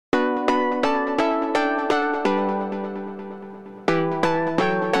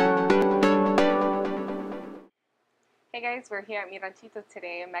Hey guys, we're here at Mi Ranchito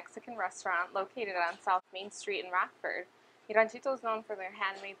today, a Mexican restaurant located on South Main Street in Rockford. Mi Ranchito is known for their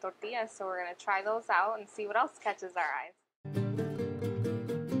handmade tortillas, so we're going to try those out and see what else catches our eyes.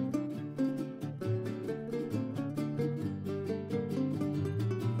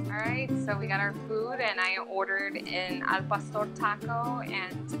 Alright, so we got our food and I ordered an al pastor taco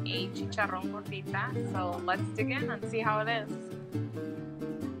and a chicharrón gordita, so let's dig in and see how it is.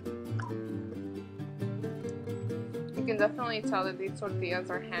 You can definitely tell that these tortillas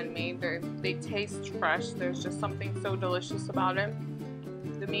are handmade. They taste fresh. There's just something so delicious about it.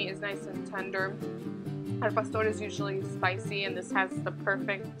 The meat is nice and tender. Al pastor is usually spicy, and this has the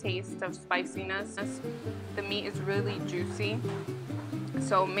perfect taste of spiciness. The meat is really juicy,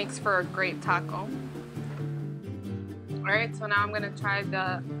 so it makes for a great taco. Alright, so now I'm going to try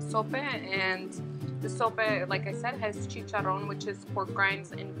the sope, and the sope, like I said, has chicharrón, which is pork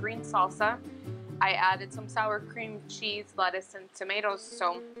rinds and green salsa. I added some sour cream, cheese, lettuce, and tomatoes,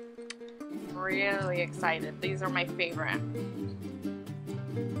 so I'm really excited. These are my favorite.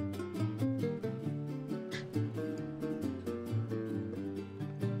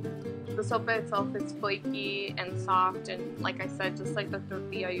 The sopa itself is flaky and soft, and like I said, just like the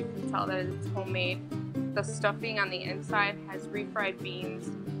tortilla, you can tell that it's homemade. The stuffing on the inside has refried beans.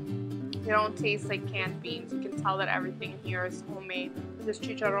 They don't taste like canned beans. You can tell that everything here is homemade. This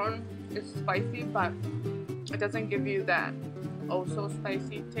chicharrón is spicy, but it doesn't give you that oh so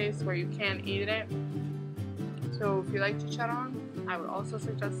spicy taste where you can't eat it. So if you like chicharrón, I would also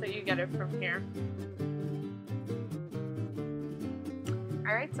suggest that you get it from here.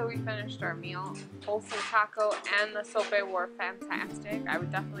 Alright, so we finished our meal. Both the taco and the sope were fantastic. I would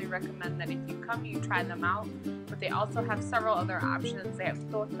definitely recommend that if you come, you try them out. But they also have several other options. They have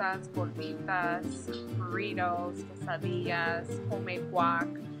tortas, gorditas, burritos, quesadillas, homemade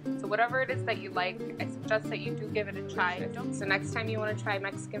guac. So whatever it is that you like, I suggest that you do give it a try. So next time you want to try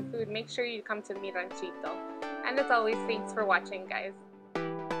Mexican food, make sure you come to Mi Ranchito. And as always, thanks for watching, guys.